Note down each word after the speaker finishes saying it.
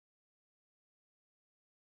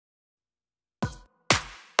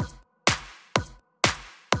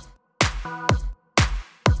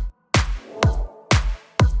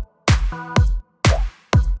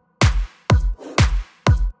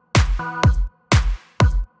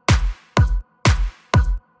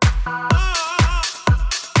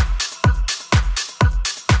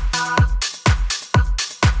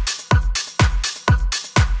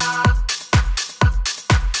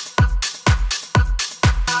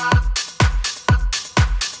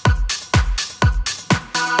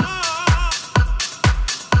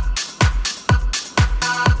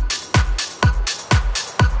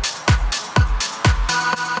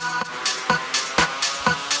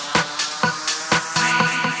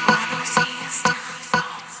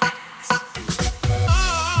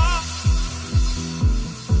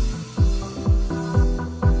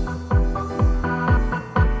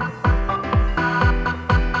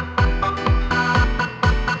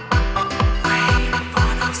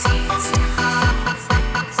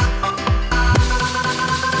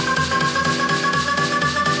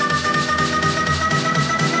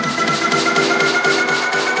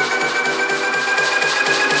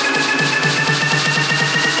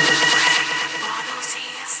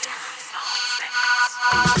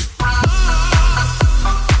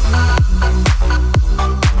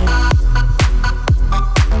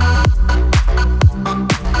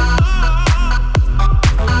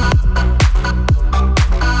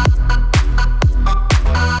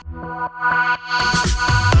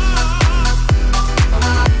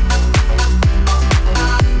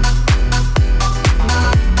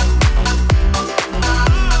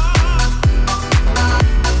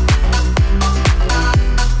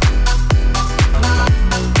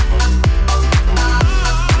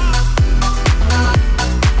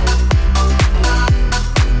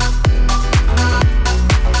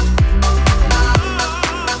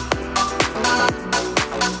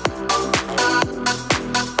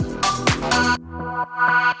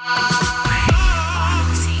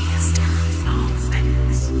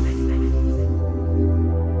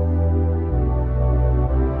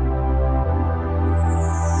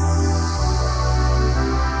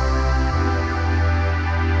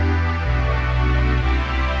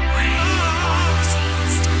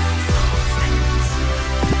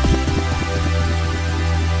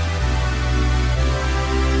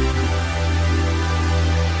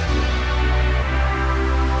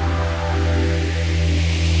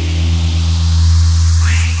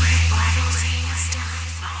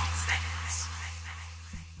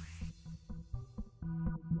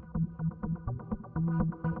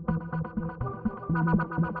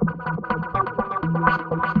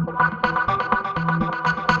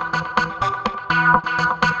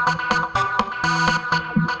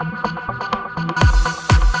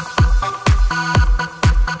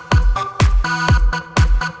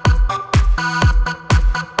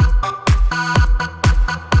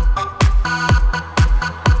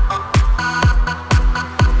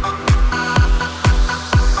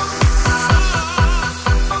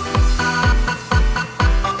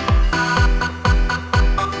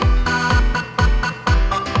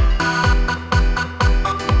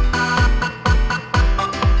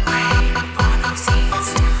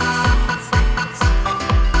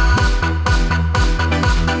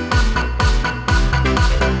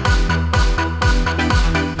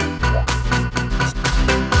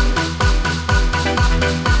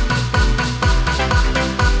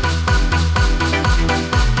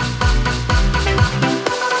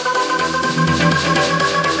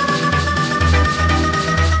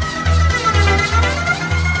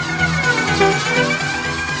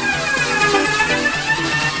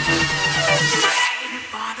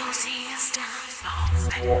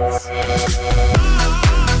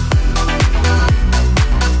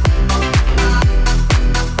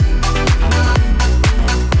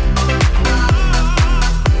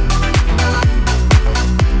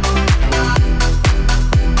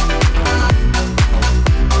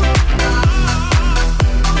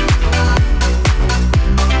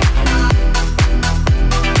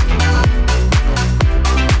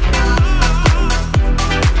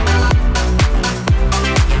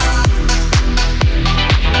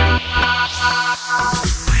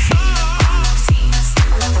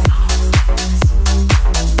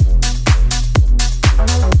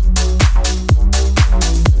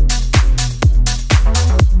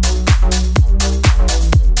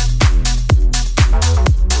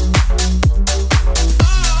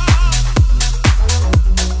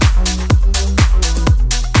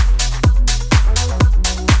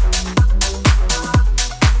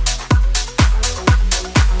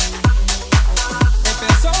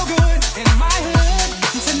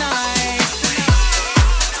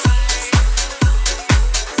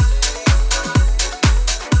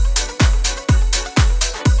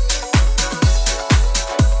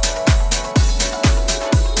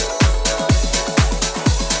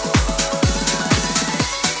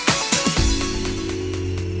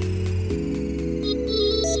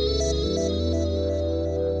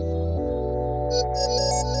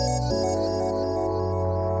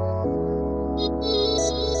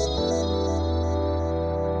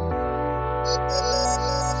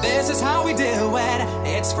This is how we do it.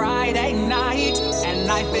 It's Friday night and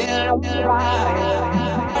I feel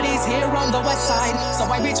right. Buddy's here on the west side, so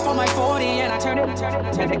I reach for my 40 and I turn it.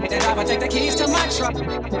 Then I take the keys to my truck.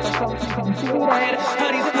 The show's completed.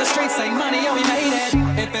 Buddies in the streets say money, oh we made it.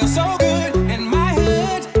 It feels so good in my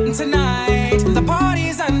hood tonight. The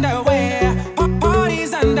party's underway.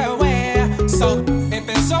 Party's underway. So it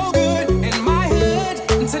feels so good in my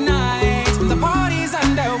hood tonight. The party's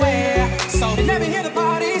underway. So you never hear the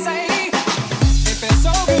party say. It feels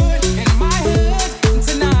so good in my hood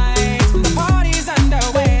tonight. The party's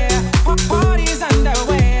underway. Party's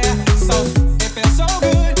underway. So it feels so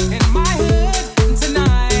good in my hood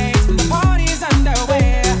tonight. The party's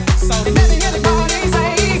underway. So you never hear the party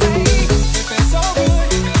say. It feels so good.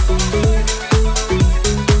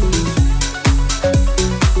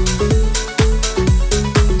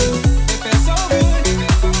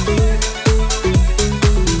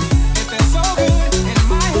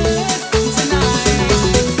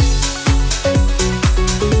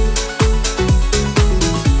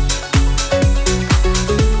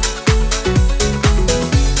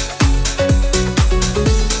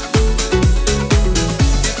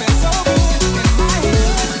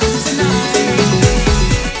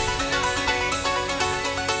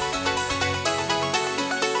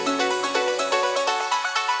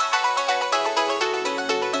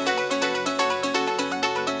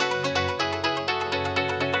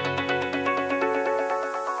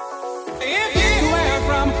 If you were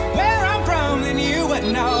from where I'm from, then you would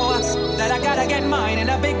know that I gotta get mine in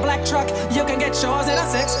a big black truck. You can get yours in a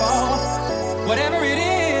 6-4. Whatever it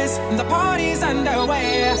is, the party's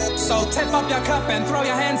underway. So tip up your cup and throw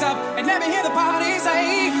your hands up and let me hear the party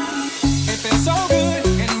say. It feels so good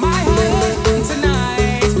in my hood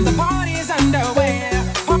tonight. The party's underway.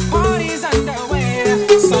 Party's underway.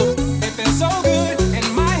 So it feels so good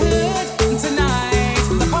in my hood tonight.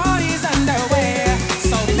 The party's underway.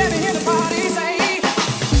 So let me hear the party say.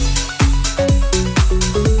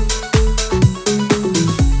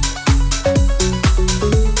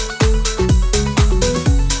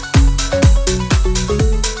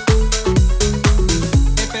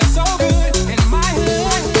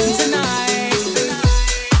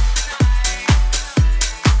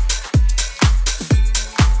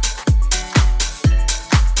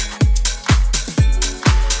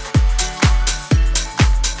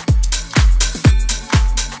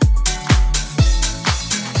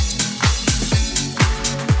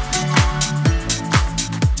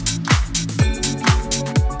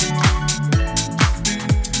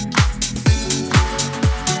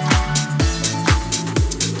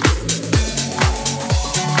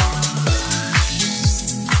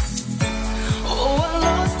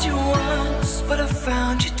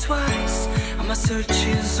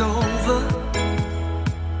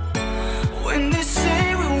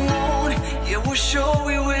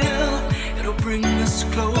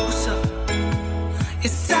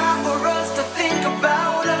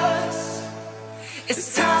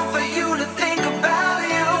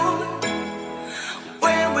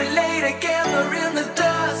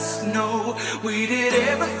 we did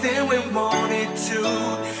everything we wanted to.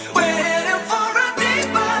 We're heading for a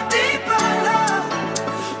deeper, deeper love.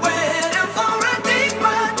 We're heading for a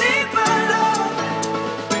deeper, deeper love.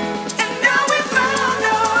 And now we found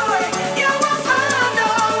our way. Yeah, we found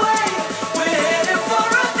our way. We're heading for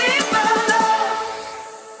a deeper love.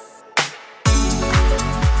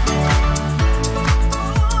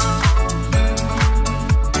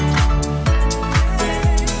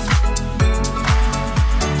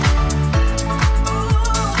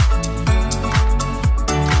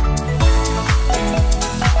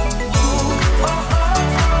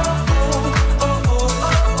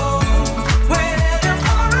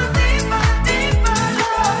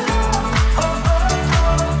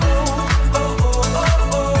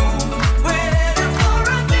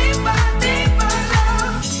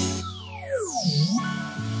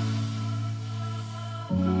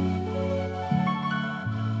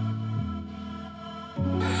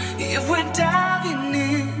 If we're diving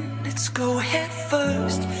in, let's go head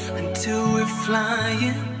first until we're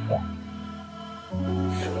flying.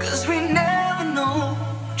 'Cause we never know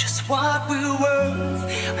just what we're worth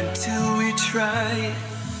until we try it.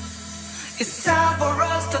 It's time for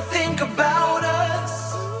us to think about us.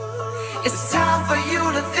 It's time for you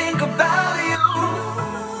to think about you.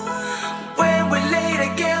 When we lay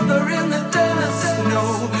together in the dust, no,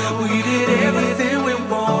 we did everything we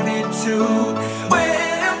wanted to. We're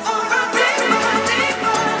heading for a deeper,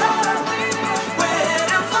 deeper love. We're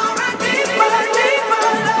heading for a deeper, deeper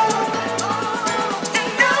love. And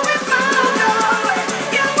now we found our way.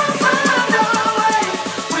 Yeah, we found our way.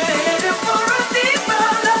 We're heading for a deeper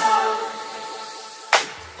love.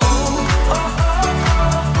 Oh, oh, oh,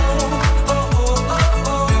 oh, oh, oh, oh, oh,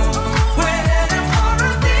 oh. We're heading for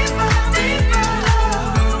a deeper, deeper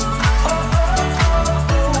love. Oh, oh, oh,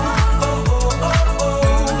 oh, oh, oh, oh, oh.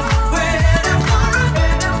 We're heading for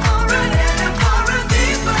a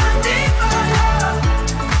deeper, deeper love.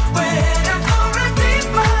 We're heading for a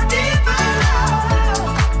deeper, deeper love.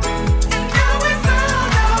 And now we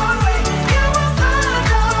found our way. Yeah, we found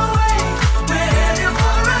our way. We're heading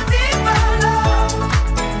for a deeper love.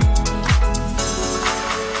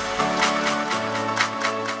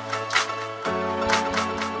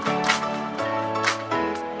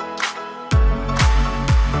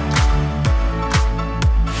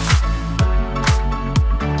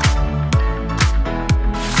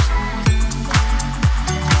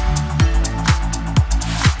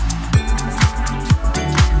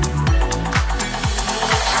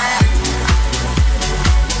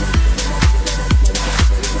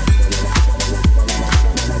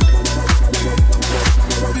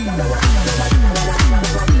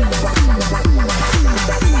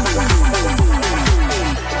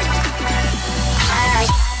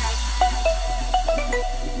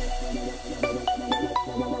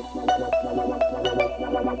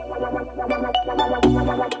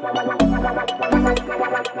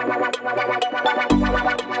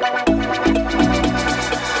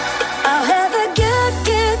 I'll have a good,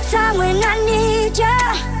 good time when I need ya,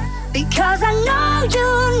 because I know you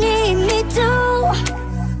need me too.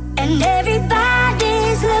 And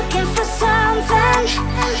everybody's looking for something.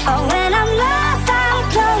 Oh, when I'm lost, I'm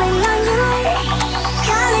calling on you.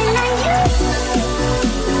 Calling on you.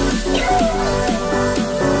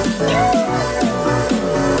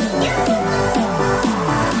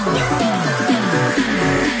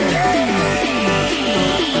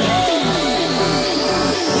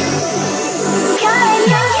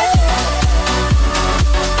 Calling on you.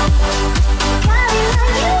 Calling on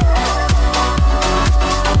you.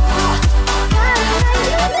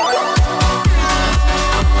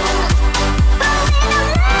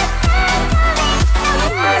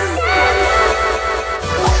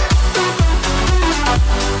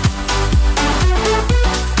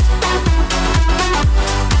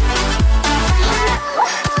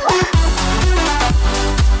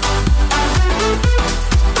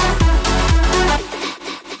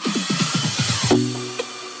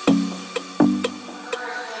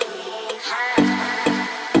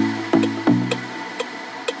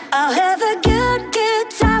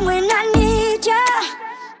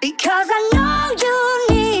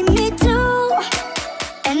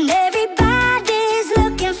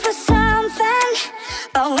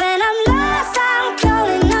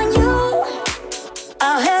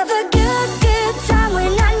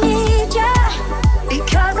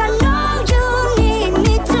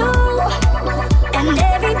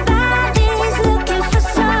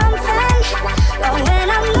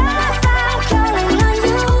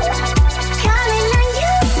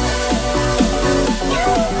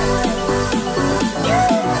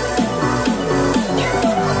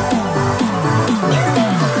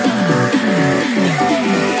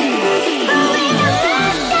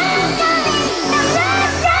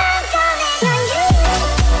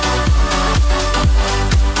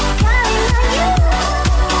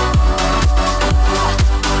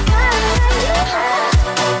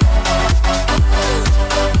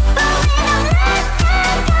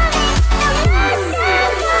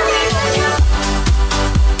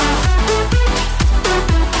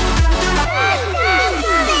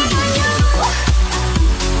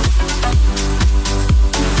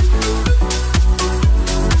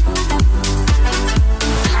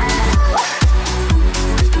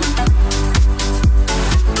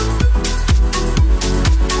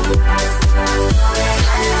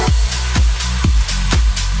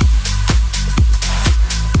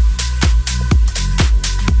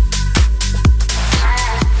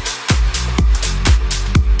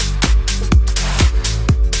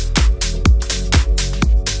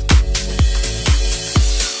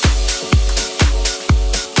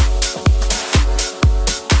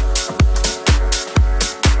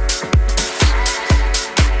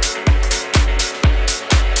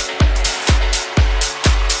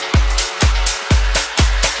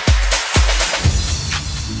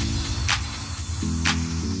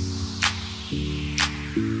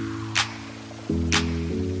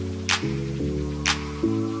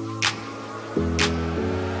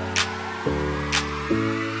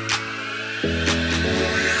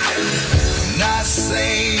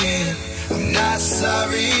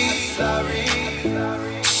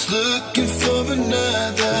 Just looking for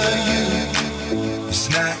another you. It's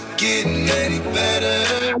not getting any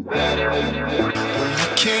better.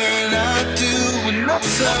 What can I do when I'm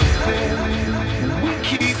something? We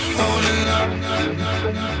keep holding on.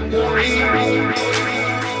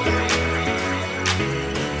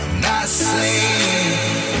 I'm not saying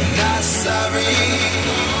I'm not sorry.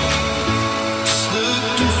 Just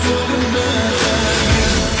looking for another you.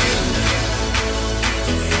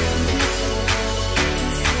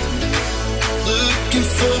 Looking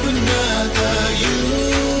for another you.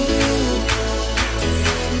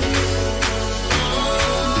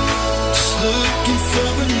 Just looking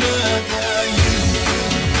for another you.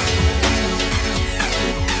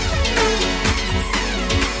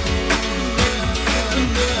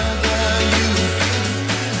 Another you.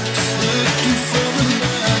 Just looking for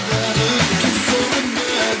another. Looking for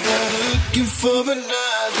another. Looking for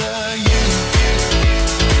another you.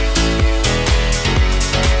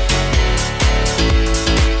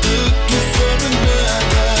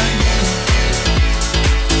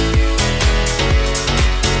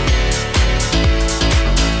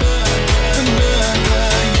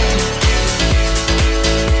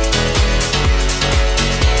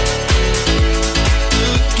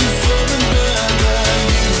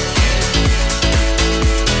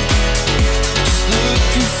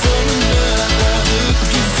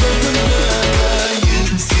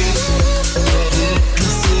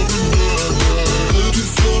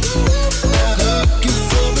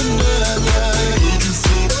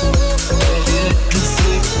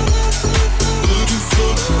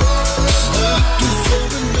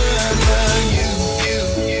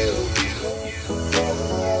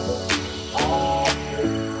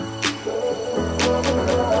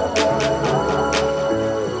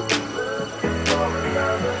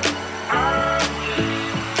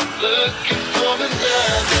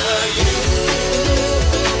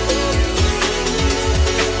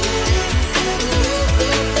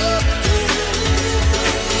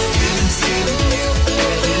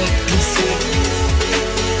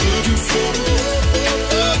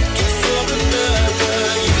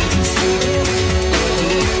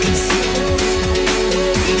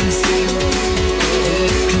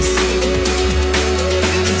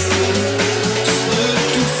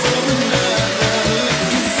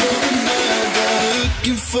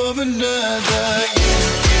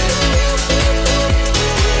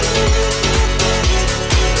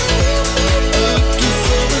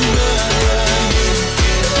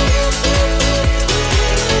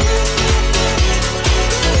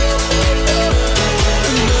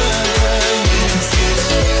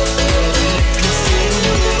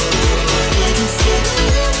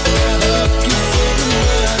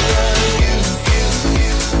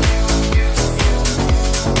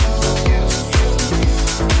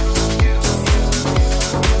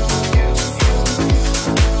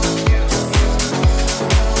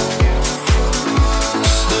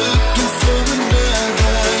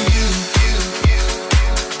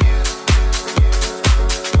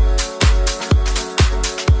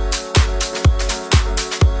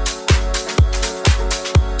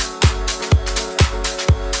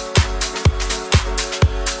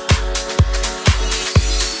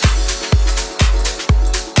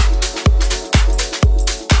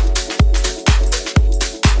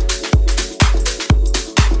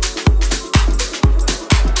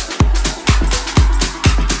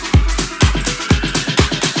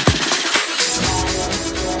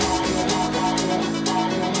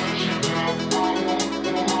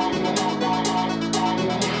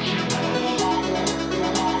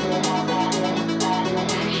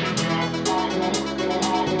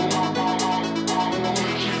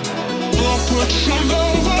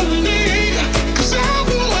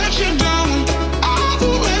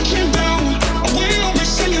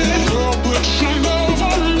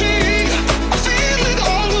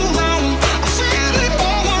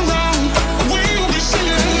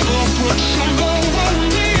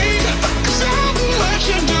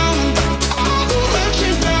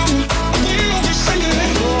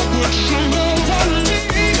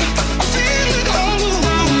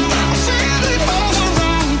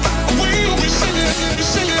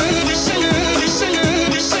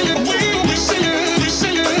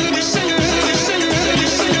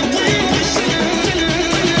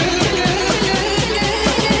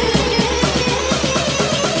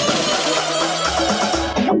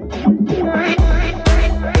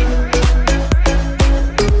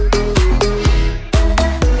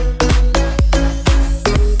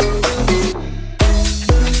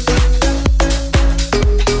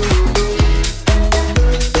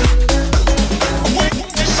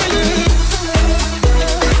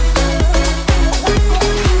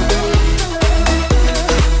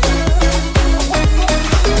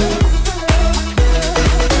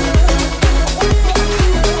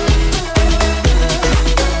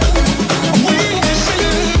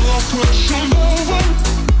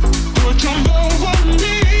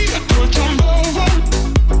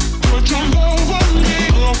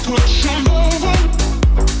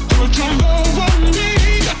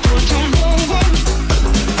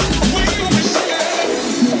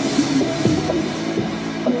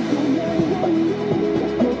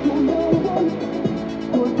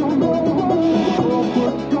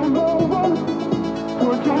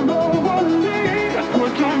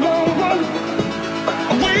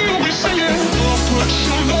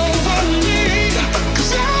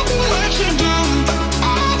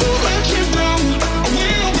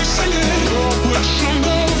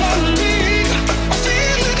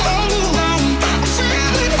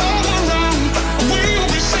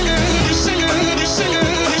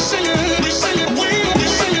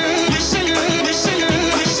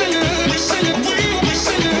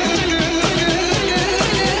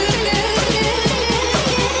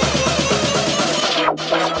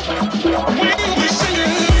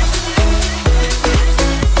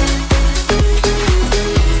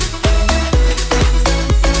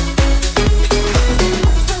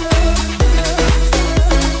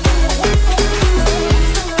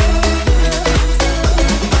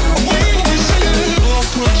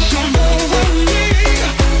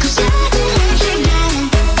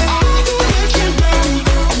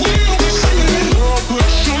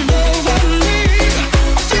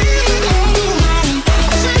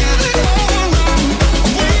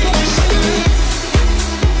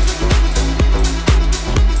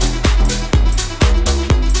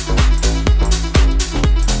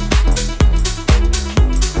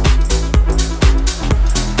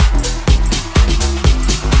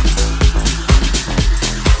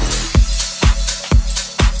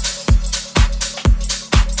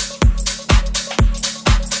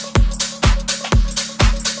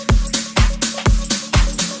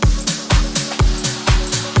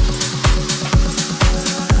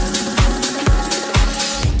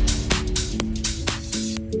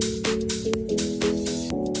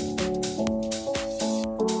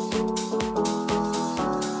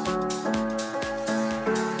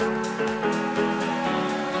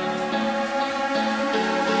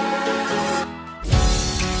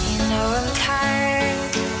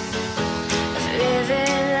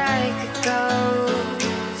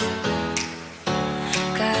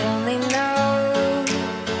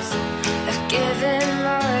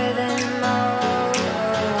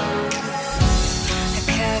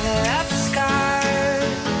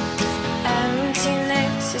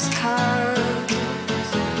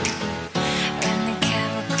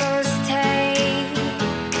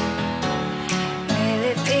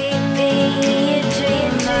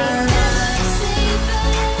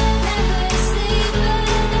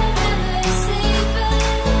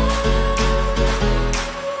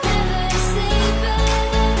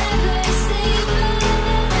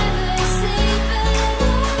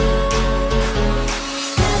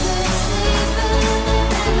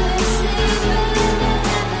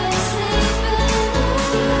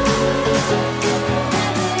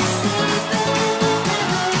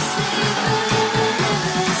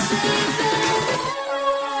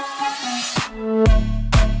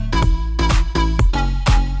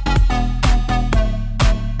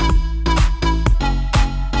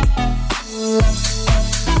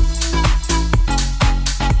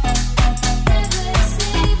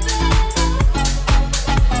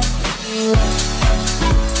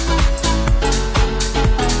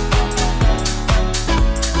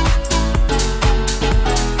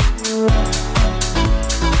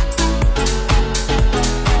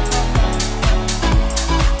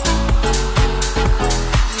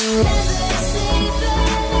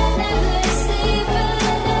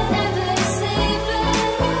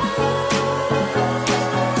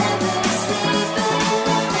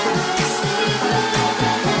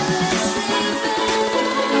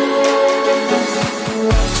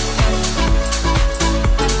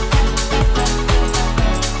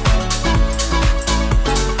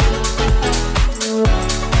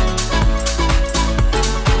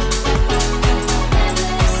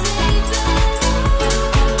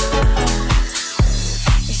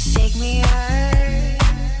 Take me higher.